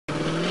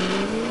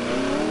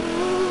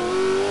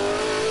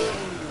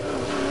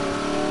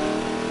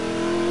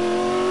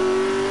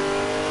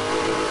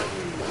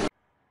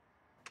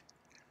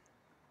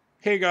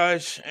Hey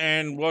guys,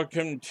 and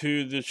welcome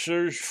to the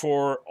search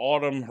for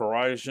Autumn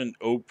Horizon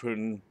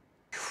Open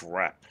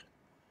crap.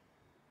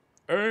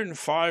 Earn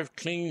 5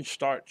 clean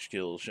start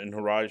skills in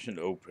Horizon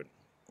Open,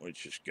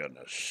 which is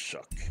gonna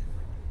suck.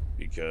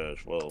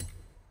 Because, well,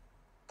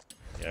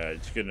 yeah,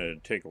 it's gonna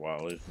take a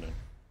while, isn't it?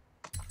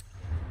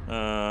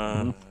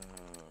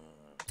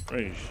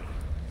 Racing.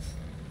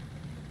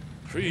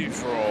 Free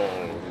for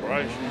all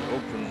Horizon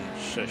Open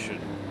session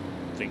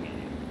thingy.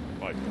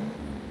 Like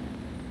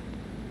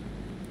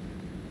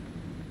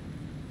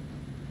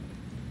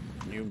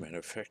new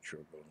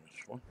manufacturer bonus.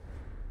 What?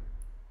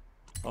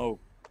 Oh,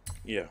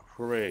 yeah,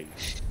 hooray.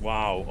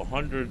 Wow,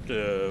 100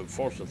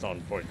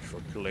 Forzathon points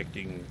for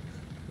collecting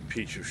a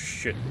piece of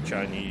shit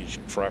Chinese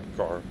crap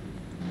car.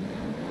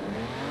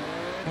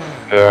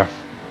 Yeah.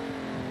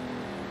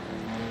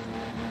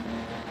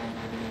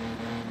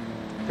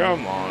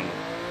 Come on.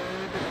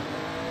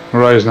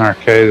 Horizon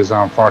Arcade is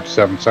on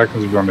 47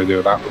 seconds if you want to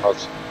do that with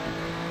us.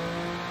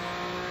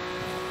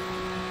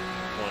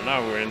 Well,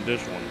 now we're in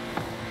this one.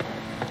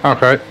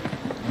 Okay.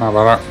 How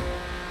about that?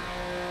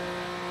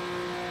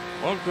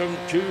 Welcome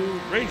to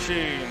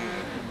racing.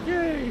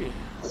 Yay.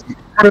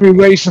 What are we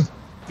racing?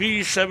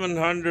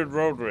 V700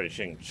 road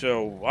racing.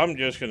 So I'm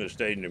just going to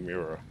stay in the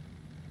Miura.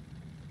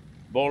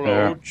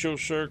 Bola Ocho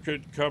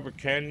circuit, Copper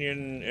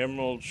Canyon,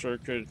 Emerald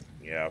circuit.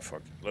 Yeah,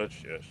 fuck it. Let's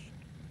just.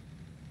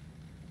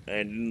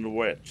 And in the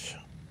wet.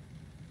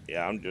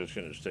 Yeah, I'm just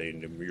going to stay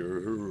in the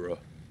Miura.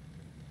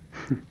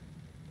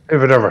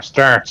 If it ever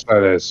starts,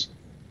 that is.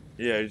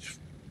 Yeah, it's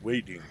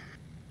waiting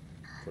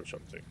for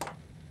something.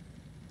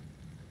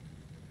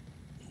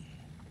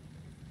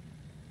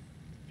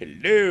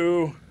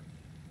 Hello?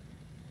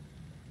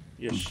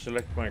 Yes,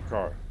 select my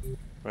car.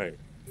 Right.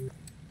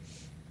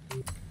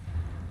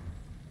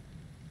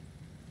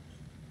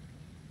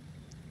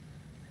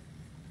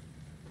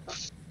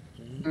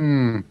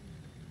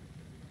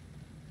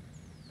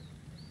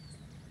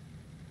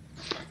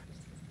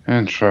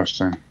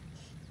 Interesting.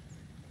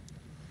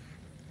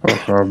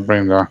 Okay, I'll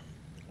bring that.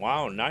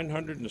 Wow,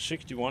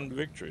 961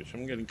 victories.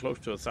 I'm getting close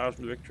to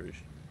 1,000 victories.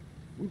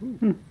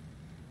 Woohoo.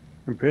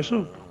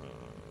 Impressive.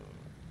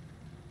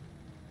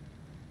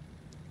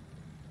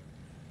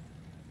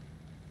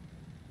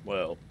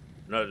 Well,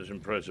 not as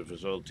impressive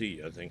as LT,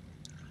 I think.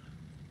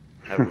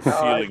 I have a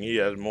feeling he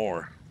has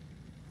more.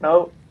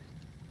 No.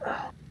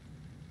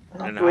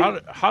 And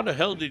how the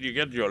hell did you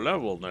get your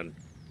level then?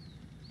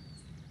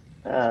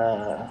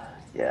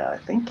 Yeah, I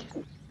think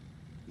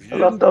a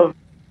lot of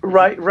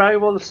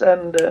rivals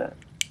and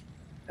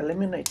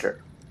eliminator.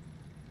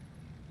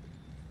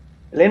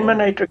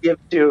 Eliminator gives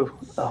you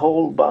a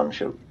whole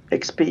bunch of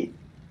XP.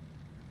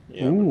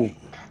 Yeah,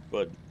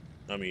 but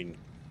I mean,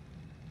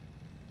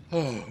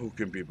 who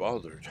can be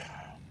bothered?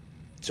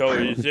 So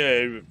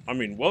I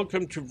mean,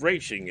 welcome to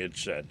racing, it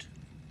said.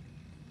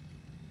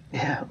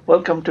 Yeah,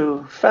 welcome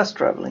to fast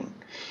traveling.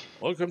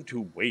 Welcome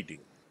to waiting.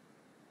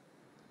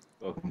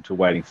 Welcome to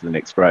waiting for the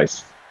next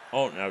race.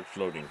 Oh, now it's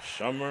loading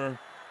summer.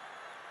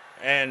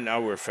 And now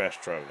we're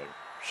fast traveling.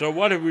 So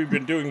what have we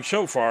been doing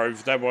so far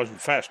if that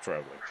wasn't fast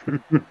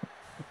traveling?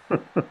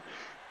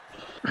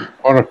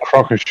 What a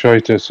crock of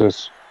shite this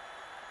is.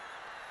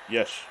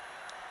 Yes.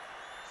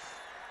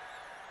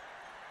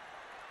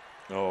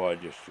 Oh, I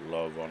just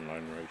love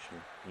online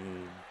racing.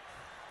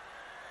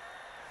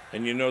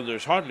 And you know,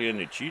 there's hardly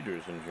any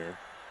cheaters in here.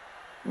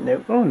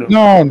 Nope. Oh, no.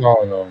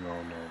 No.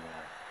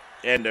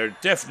 And there are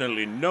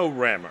definitely no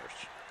rammers.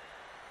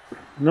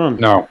 None.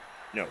 No.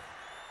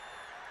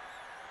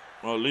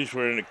 Well, at least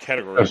we're in a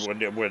category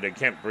where they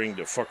can't bring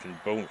the fucking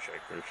bone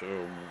shaker. So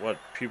what,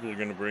 people are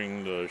going to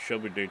bring the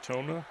Shelby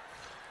Daytona?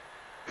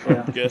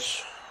 Yeah.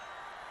 Yes.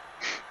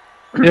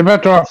 You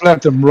better off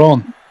let them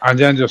run and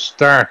then just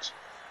start.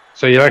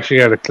 So you actually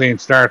get a clean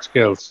start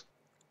skills.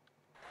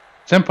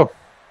 Simple.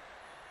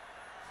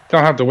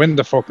 Don't have to win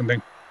the fucking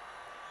thing.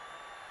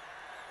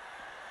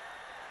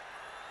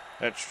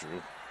 That's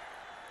true.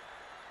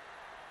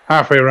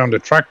 Halfway around the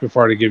track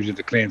before he gives you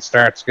the clean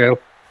start skill.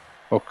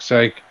 Fuck's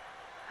sake.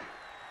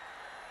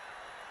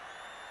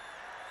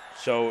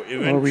 So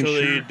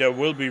eventually there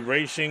will be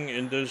racing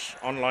in this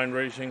online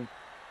racing?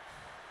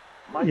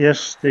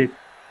 Yes, the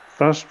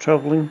fast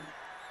traveling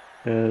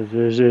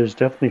is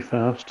definitely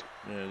fast.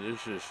 Yeah,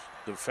 this is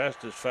the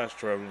fastest fast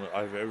travel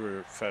I've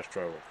ever fast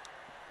traveled.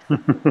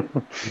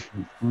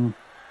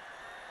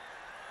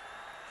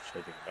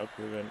 Setting up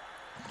event.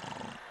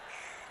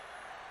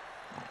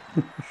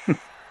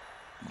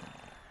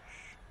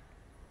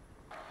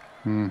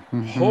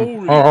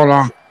 Holy! Oh, hold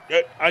on.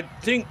 I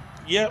think,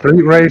 yeah.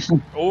 Street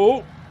racing.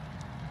 Oh,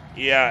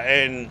 yeah,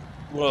 and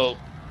well,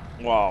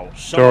 wow,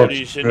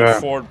 somebody's in a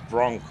Ford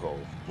Bronco.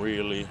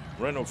 Really,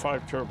 Renault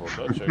 5 Turbo.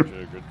 That's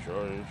actually a good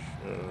choice.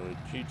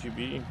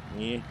 GTB,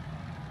 yeah.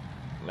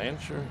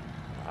 Lancer,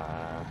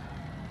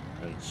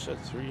 and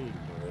set 3.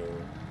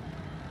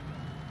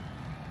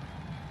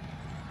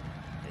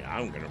 Yeah,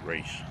 I'm gonna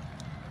race.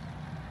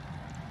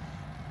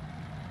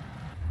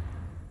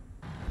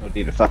 No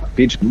need to fuck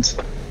pigeons.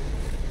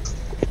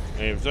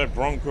 And if that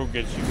Bronco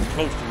gets even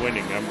close to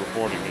winning, I'm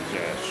reporting his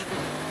ass.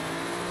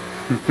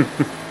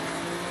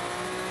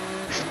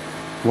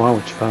 Wow,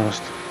 it's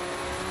fast.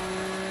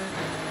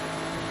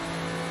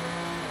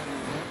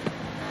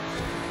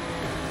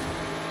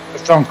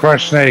 Just don't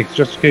crush snakes,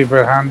 just keep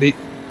it handy.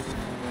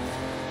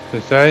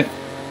 To say.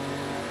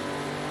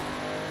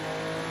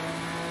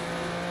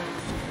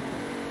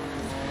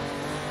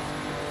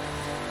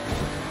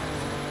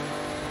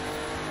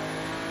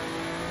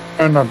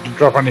 Try not to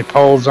drop any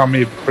poles on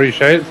me,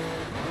 appreciate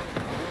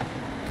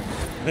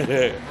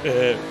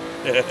it.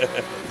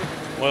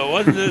 Well,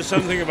 wasn't there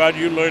something about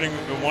you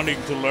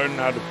wanting to learn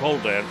how to pole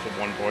dance at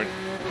one point?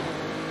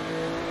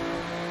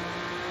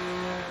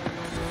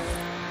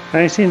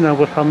 I seen that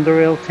with Honda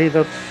LT,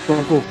 that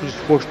Bronco was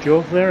forced you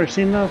off there. I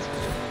seen that.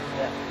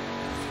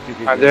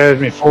 And there's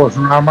me fourth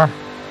rammer.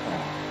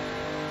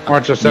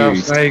 Watch yourself,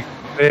 Used. Snake.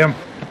 Liam.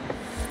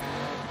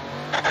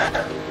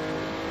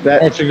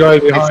 That Watch the guy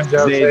behind you,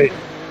 LT.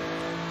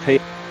 He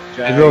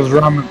does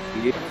ramming.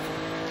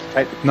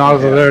 Not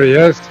there he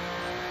is.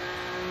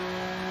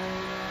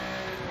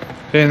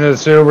 Seeing the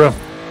Subaru.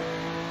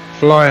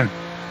 Flying.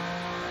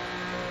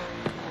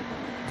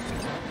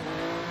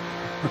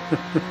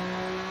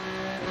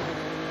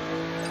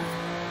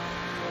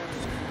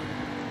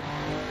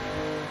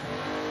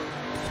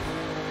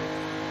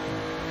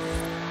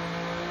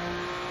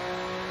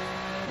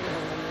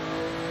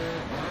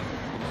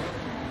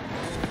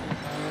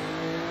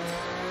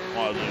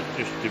 Oh, there's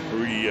just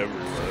debris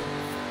everywhere.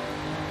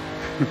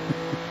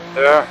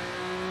 Yeah.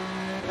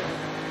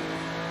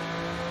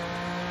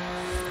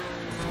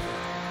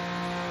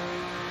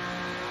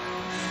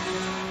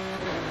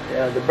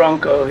 Yeah, the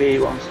Bronco, he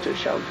wants to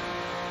shout.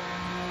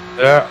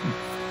 Yeah.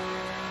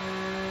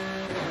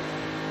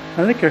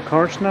 I think your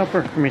car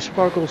snapper, I mean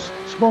Sparkle's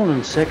small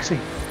and sexy.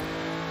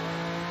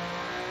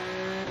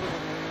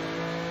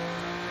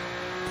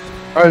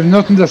 I have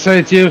nothing to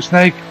say to you,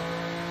 Snake.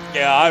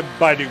 Yeah, I'm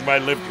biting my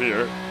lip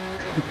here.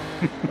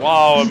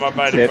 Wow, am I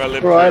biting my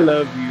lip For I here?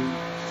 love you.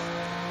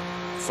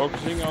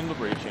 Focusing on the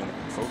racing,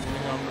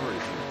 focusing on the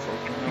racing,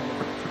 focusing on the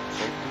racing,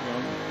 focusing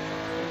on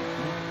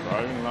the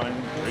driving line,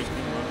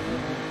 braking line,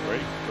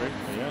 brake,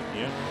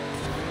 yeah.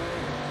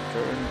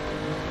 Turn.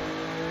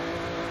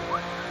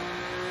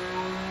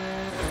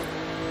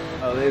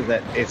 Oh, there's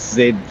that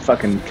SZ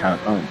fucking cunt.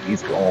 Oh,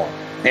 he's gone.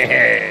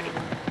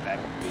 That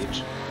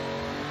bitch.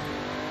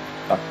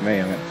 Fuck me,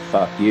 I'm gonna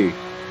fuck you.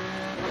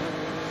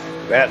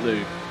 That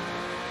Lou.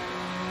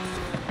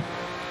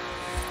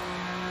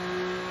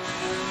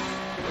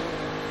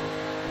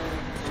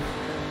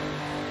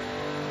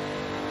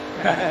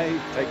 Hey,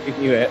 he's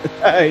taking you out.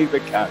 Hey, he's a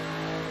cunt.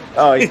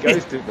 Oh, he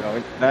goes to, but I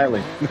went to nail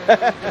him.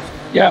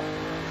 Yep.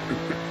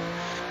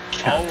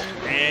 Oh,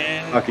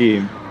 and Fuck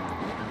him.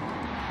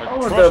 Oh,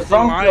 the across the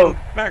Bronco. line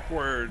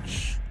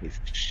backwards. He's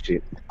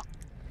shit.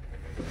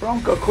 The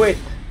Bronco quit.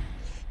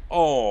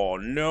 Oh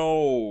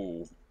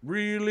no!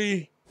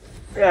 Really?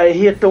 Yeah, he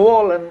hit the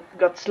wall and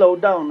got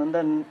slowed down, and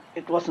then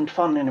it wasn't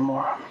fun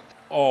anymore.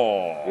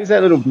 Oh. Who's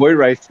that little boy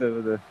racer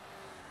with the...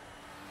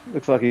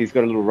 Looks like he's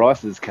got a little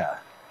Rice's car.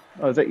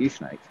 Oh, is that you,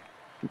 Snake?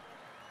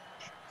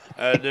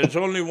 There's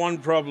only one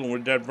problem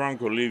with that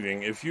Bronco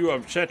leaving. If you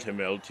upset him,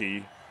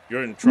 LT,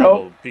 you're in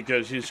trouble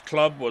because his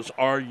club was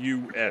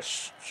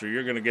RUS, so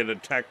you're going to get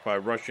attacked by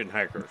Russian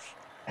hackers.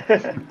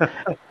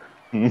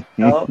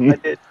 No,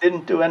 I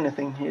didn't do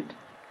anything. He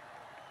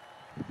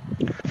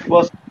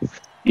was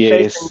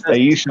Yes. chasing Are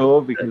you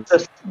sure?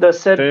 Because the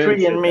Z3 Fern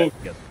and said me.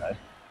 that the other day.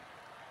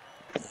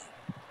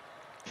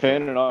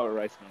 Fern and I were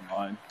racing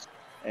online,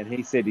 and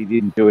he said he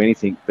didn't do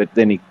anything, but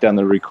then he done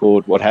the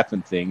record what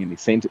happened thing, and he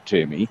sent it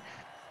to me,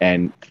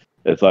 and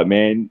it's like,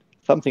 man,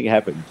 something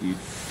happened. You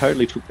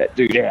totally took that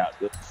dude out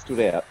that stood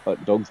out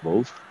like dog's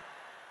balls.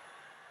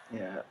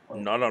 Yeah, well,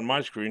 Not on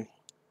my screen.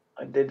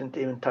 I didn't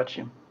even touch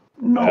him.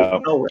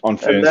 No. On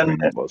Fern's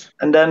screen it was.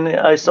 And then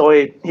I saw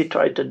he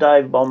tried to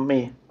dive bomb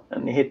me,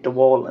 and he hit the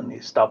wall, and he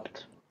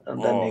stopped.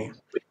 And then he...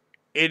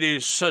 It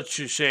is such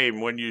a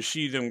shame when you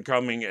see them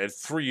coming at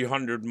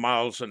 300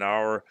 miles an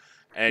hour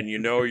and you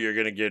know you're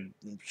going to get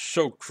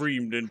so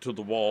creamed into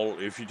the wall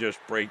if you just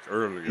brake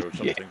early or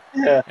something.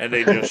 Yeah. And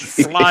they just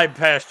fly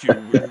past you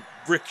and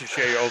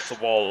ricochet off the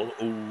wall.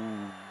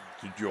 Ooh,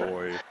 the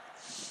joy.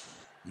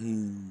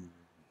 Mm.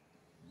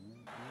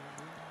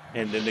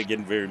 And then they get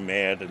very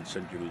mad and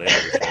send you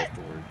letters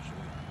afterwards.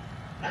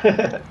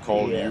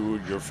 Call you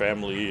and your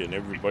family and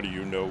everybody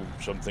you know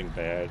something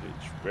bad.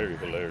 It's very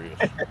hilarious.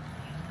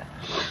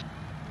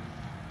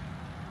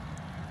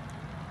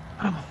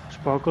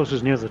 Sparkles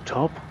is near the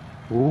top.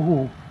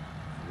 Ooh.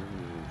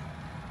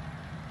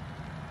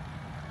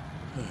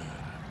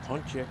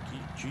 Pontiac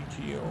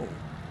GTO.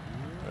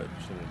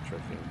 That's an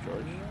interesting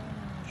choice.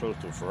 So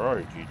it's the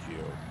Ferrari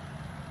GTO.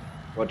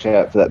 Watch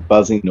out for that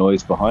buzzing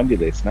noise behind you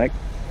there, Snake.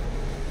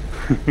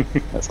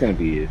 That's going to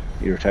be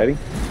irritating.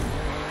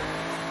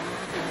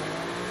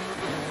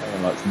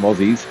 Sounding like some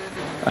Aussies.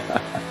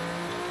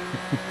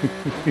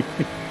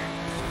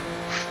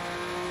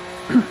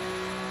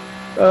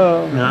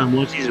 Oh, Nah,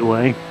 Mozzie's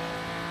away.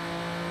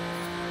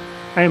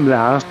 I'm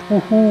last.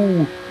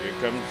 Woohoo! Here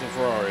comes the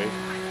Ferrari.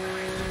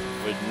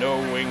 with no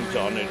wings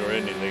on it or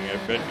anything. I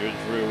bet you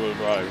it's rear-wheel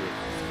drive.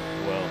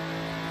 Well,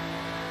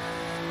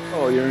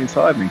 Oh, you're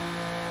inside me.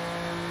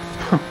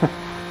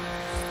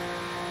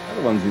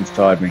 Other one's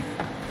inside me.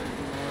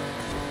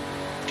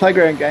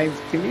 Playground games,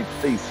 can you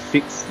please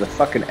fix the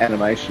fucking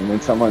animation when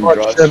someone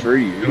drives shit. through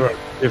you?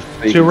 If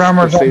So you two can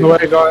rammers see on the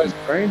them way, guys.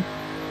 screen?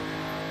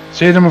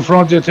 See them in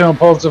front of you, two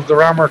impulsive, the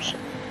rammers.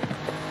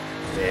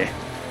 Yeah.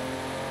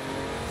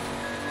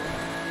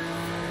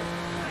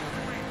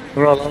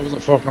 They're all over the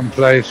fucking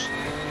place.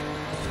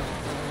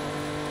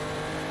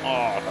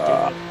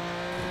 oh,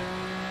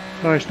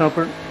 Sorry,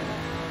 Snopper.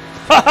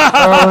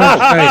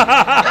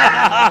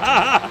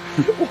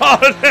 wow,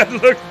 that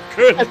looked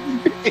good.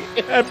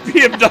 That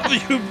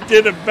BMW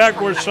did a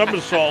backward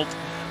somersault.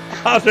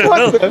 How the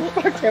hell? What the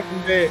fuck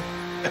happened there?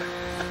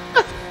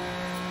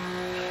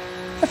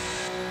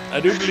 I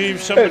do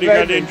believe somebody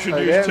got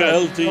introduced to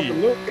LT.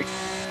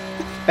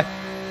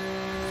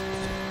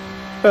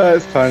 Oh,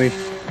 that's funny.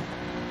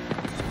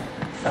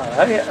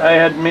 I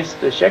had missed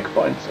the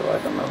checkpoint, so I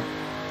don't know.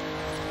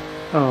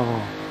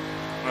 Oh.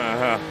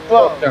 Uh-huh.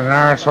 Well, An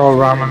arsehole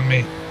ramming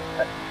me.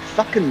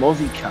 fucking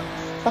Mozzie cunts.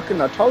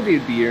 Fucking, I told you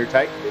it'd be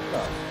irritating, didn't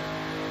I?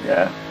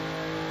 Yeah.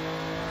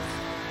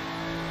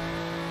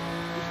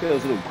 There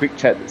was a little quick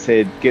chat that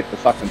said, get the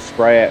fucking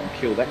spray out and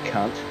kill that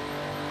cunt.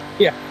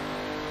 Yeah.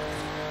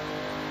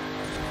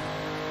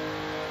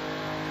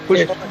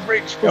 Push off the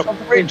bridge, push off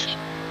the bridge.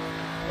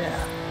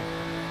 Yeah.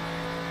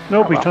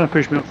 Nope, he's trying to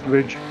push me off the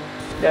bridge.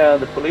 Yeah,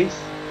 the police.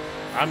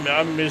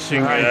 I'm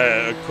missing Right.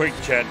 a quick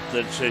chat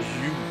that says,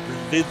 you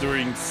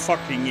blithering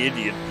fucking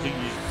idiot,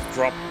 please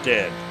drop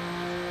dead.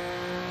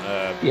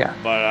 Yeah.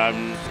 But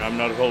I'm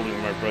not holding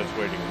my breath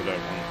waiting for that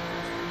one.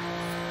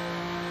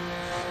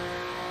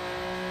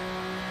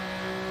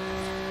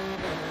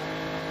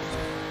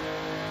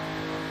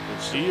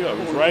 Let's see, I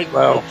was right.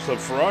 Well. It's the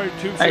Ferrari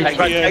Hey,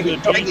 250 and the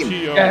take him.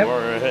 GTO Yeah.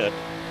 are ahead.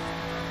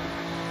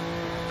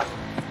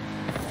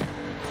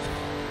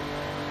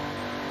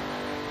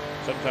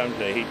 Sometimes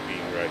I hate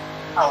being right.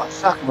 Oh,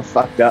 fuck, I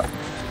fucked up.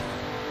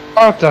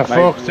 What the Mate,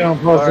 fuck, two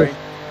impulsive?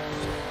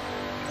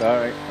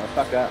 Sorry, I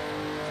fucked up.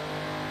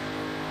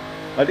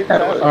 I didn't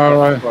know.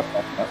 Alright. I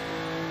fucked up.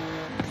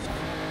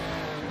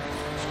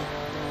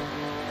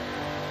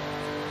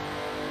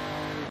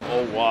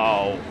 Oh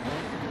wow.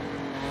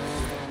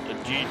 The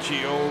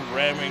GTO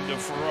ramming the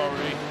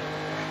Ferrari.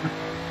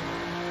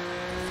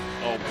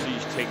 Oh,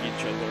 please take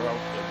each other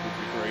out. That would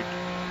be great.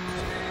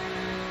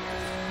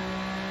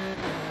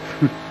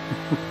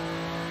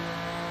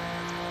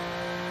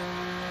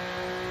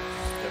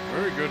 They're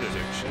very good at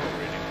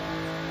accelerating.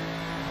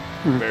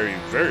 Very,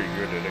 very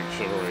good at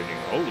accelerating.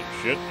 Holy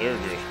shit, they're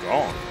just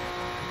gone.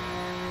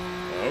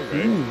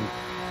 Okay. Ooh.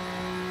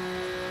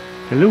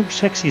 Hello,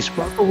 sexy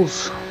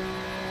sparkles.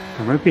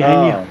 I'm right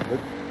behind you.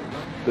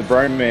 The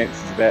bromance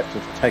is about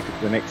to take it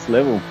to the next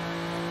level.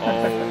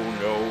 Oh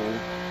no.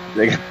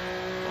 The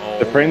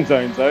Oh. friend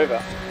zone's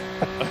over.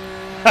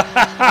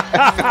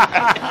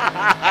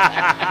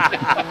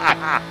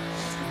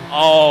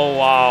 Oh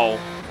wow.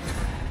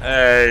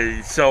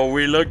 So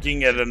we're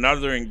looking at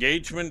another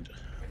engagement.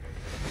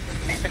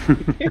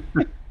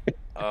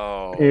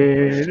 Oh.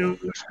 Hello,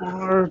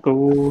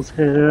 sparkles.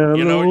 Hello,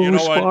 You know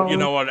what? sparkles. You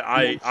know what?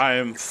 I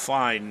am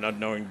fine not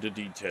knowing the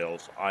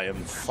details. I am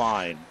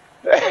fine.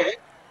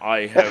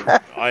 I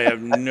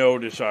have no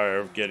desire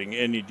of getting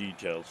any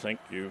details. Thank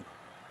you.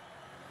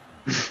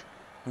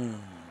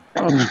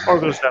 Oh,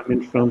 Sparkles have me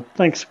in front.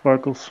 Thanks,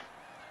 Sparkles.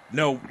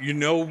 No, you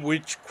know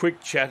which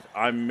quick chat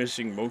I'm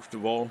missing most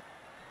of all?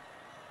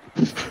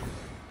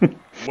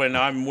 When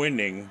I'm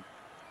winning,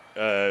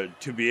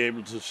 to be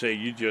able to say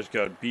you just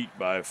got beat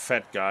by a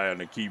fat guy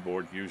on a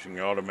keyboard using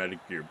an automatic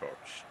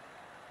gearbox.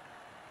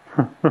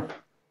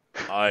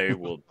 I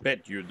will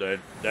bet you that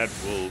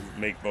will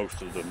make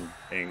most of them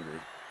angry.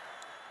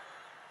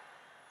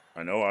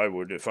 I know I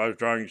would. If I was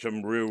driving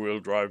some rear-wheel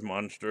drive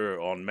monster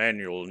on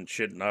manual and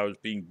shit and I was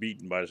being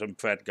beaten by some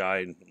fat guy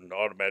in an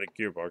automatic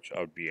gearbox, I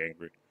would be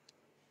angry.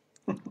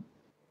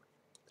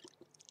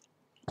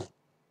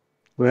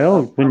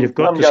 Well, when you've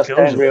got I'm the just skills.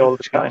 angry all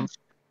the time.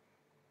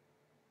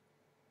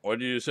 What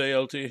do you say,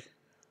 LT?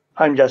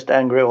 I'm just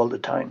angry all the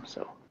time,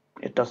 so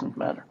it doesn't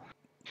matter.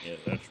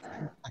 Yeah,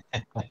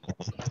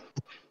 that's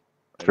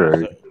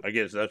True. I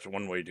guess that's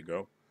one way to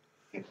go.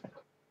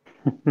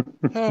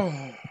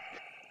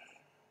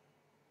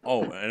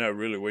 Oh, and I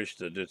really wish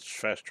that its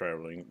fast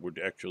traveling would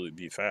actually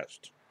be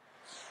fast.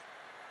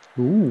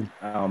 Ooh.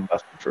 I'm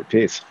busting for a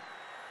piss.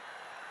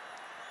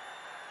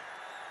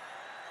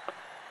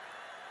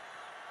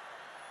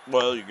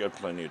 Well, you got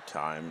plenty of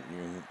time. You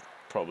can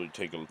probably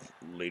take a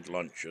late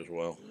lunch as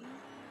well.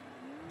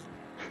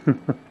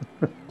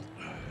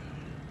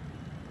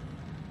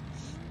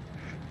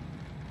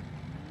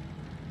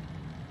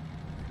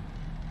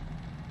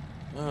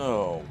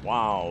 Oh,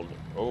 wow.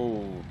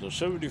 Oh, the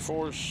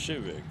 74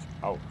 Civic.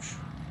 Ouch.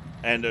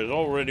 And there's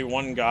already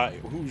one guy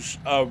who's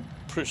a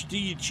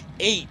Prestige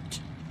 8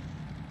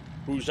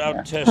 who's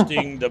out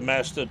testing the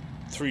Mazda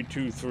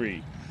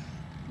 323.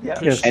 Yeah.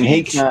 Yes. And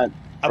he can't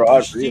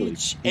drive, really.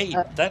 Prestige 8.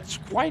 That's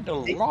quite a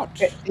lot.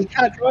 He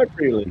can't drive,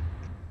 really.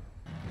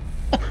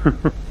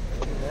 Yeah.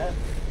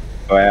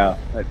 Wow,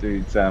 that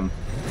dude's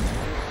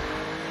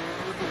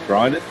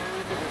grinded.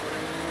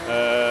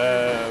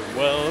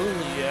 Well,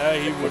 yeah,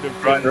 he would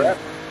have Grinder been. up.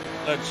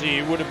 Let's see,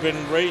 he would have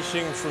been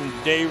racing from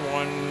day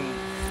one,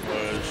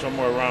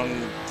 somewhere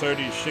around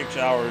 36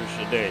 hours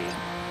a day.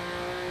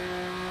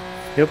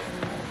 Yep.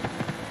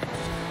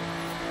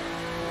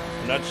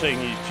 I'm not saying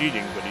he's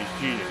cheating, but he's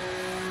cheating.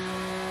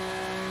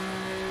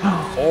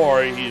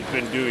 Or he's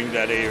been doing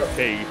that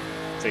AFK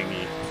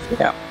thingy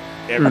Yeah.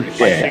 every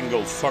Yeah.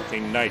 single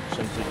fucking night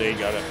since the day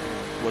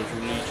was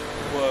released.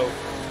 Whoa.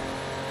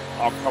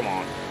 Oh, come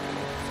on.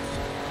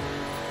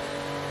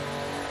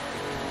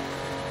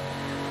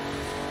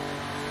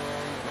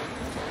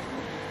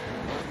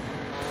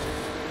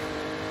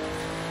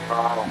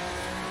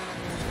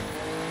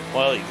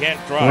 Well, he can't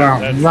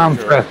drive. That's Ram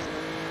for sure. fest.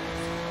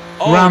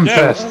 Oh, Ram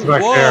that- fest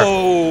back there.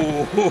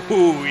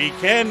 Whoa! He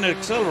can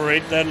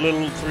accelerate that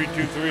little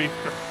 323,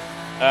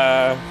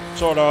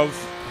 sort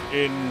of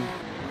in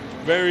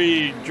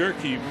very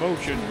jerky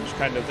motions,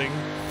 kind of thing.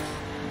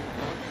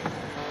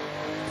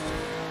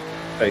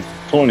 He's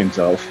pulling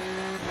himself.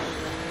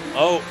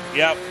 Oh,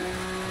 yep.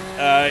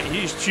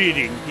 He's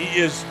cheating. He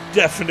is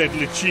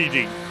definitely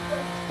cheating.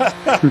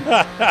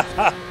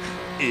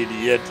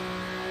 Idiot.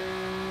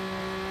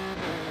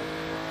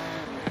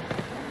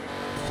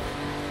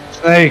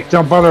 Snake,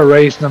 don't bother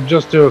racing them.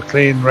 Just do a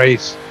clean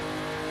race.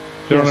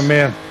 Do you know what I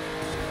mean?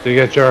 To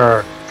get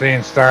your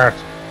clean start.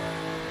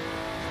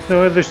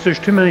 No, there's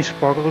too many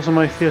sparkles on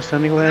my face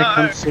anyway. I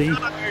can't see.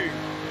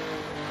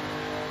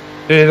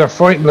 Yeah, they're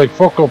fighting like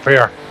fuck up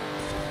here.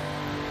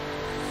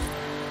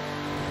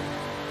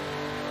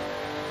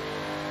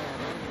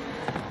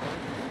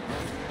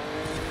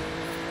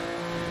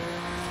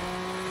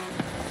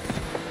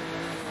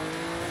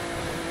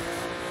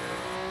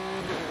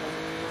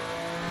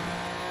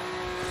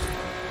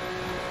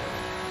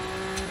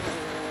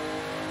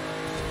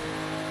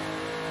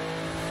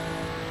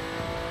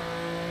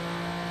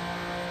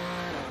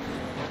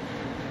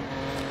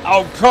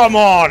 Oh, come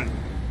on!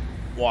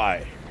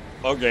 Why?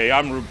 Okay,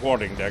 I'm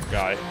reporting that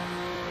guy.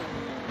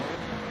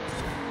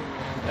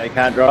 They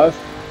can't drive.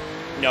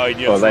 No, he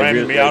just Oh, they ran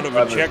really- me out of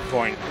a they-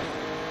 checkpoint.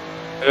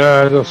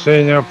 Yeah, I just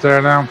seen you up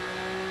there now.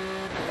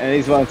 And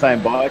he's the one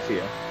saying bye to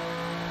you.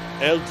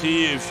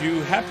 LT, if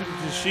you happen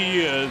to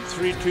see a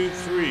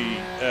 323,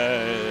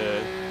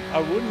 I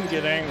wouldn't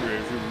get angry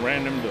if you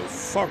ran him the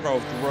fuck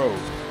off the road.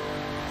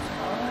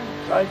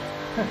 Right.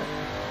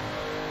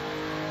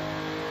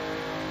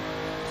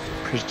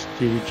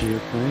 Prestige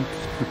airplane.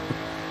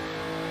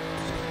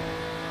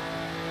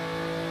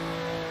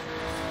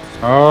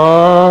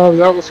 Oh,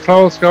 that was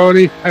close,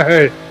 Cody.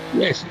 Hey,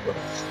 yes, it was.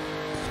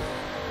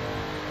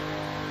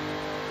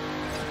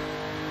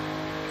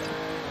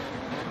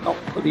 Not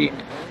putting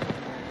it.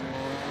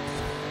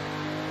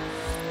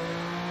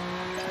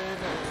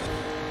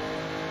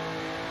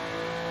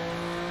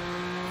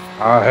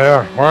 Ah,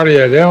 here. What are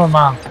you doing,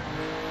 man?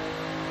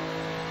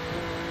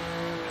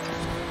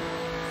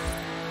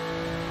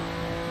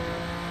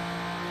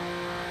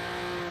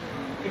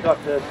 You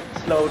got to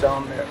slow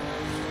down there.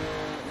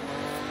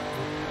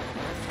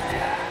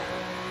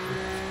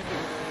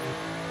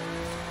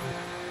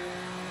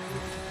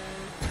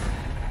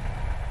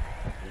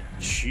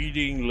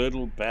 Cheating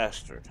little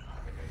bastard.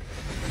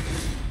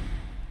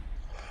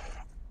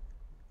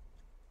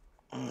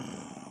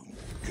 Oh,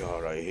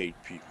 God, I hate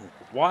people.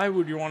 Why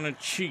would you want to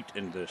cheat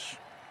in this?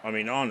 I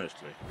mean,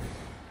 honestly.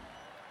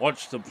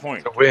 What's the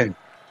point? To win.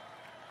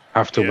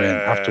 Have to win.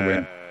 Have to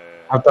win.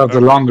 Yeah. Have to have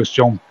the longest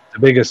jump. The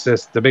biggest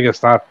this. The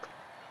biggest that.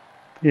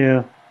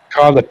 Yeah.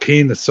 Call the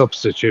penis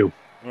substitute.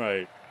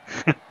 Right.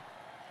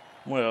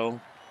 Well,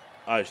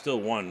 I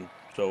still won,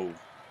 so...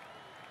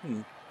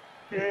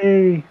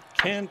 Yay.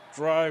 Can't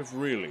drive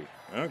really.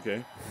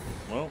 Okay.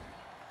 Well,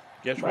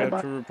 guess we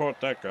have to report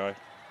that guy.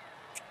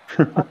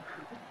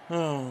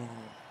 Oh,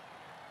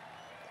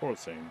 poor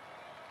thing.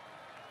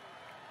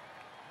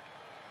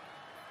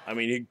 I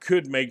mean, it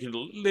could make it a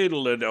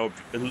little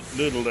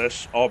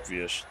less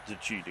obvious, the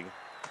cheating,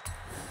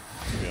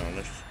 to be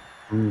honest.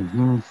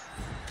 Mm-hmm.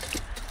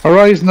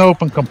 Horizon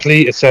Open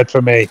complete, it said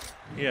for me.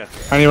 Yeah.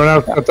 Anyone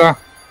else got that?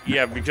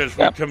 Yeah, because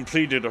we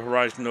completed a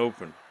Horizon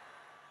Open.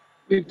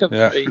 We've done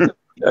Yeah. three.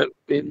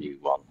 Be a new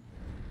one.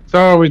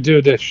 So we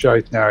do this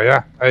shite now,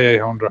 yeah?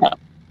 A800.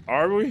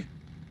 Are we?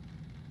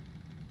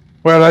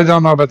 Well, I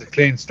don't know about the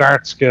clean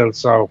start skill,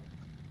 so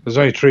there's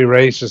only 3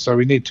 races, so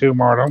we need 2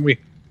 more, don't we?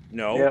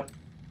 No. Yeah.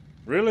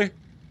 Really?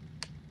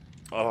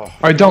 Oh,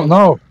 I don't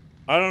know.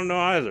 I don't know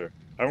either.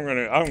 I'm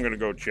gonna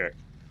go check.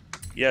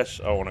 Yes,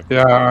 I want to.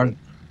 Yeah,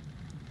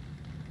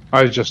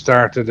 I just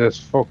started this.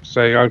 Fuck's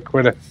sake, I'll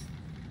quit it.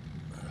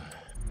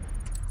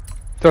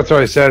 That's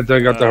why I said I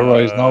got the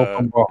Horizon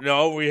Open, but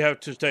No, we have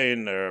to stay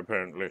in there.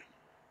 Apparently,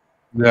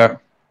 yeah.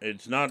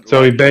 it's not.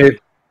 So he bait.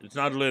 It's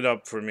not lit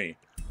up for me.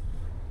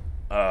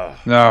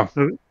 No.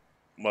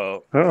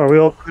 Well, Are we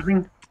all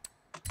quitting?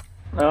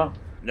 No.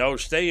 no,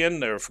 stay in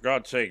there for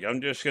God's sake.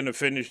 I'm just gonna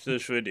finish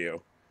this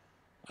video.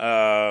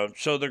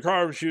 So the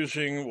car I was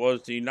using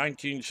was the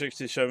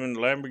 1967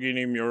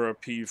 Lamborghini Miura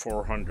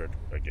P400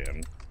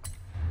 again.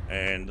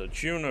 And the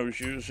tune I was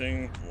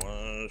using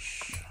was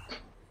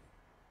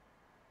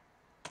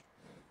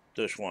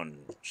this one,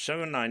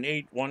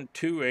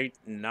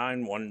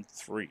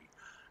 798-128-913.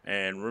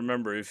 And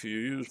remember, if you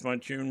use my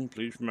tune,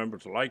 please remember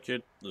to like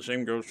it. The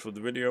same goes for the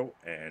video,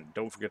 and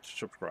don't forget to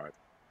subscribe.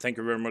 Thank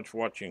you very much for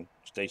watching.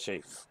 Stay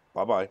safe.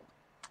 Bye-bye.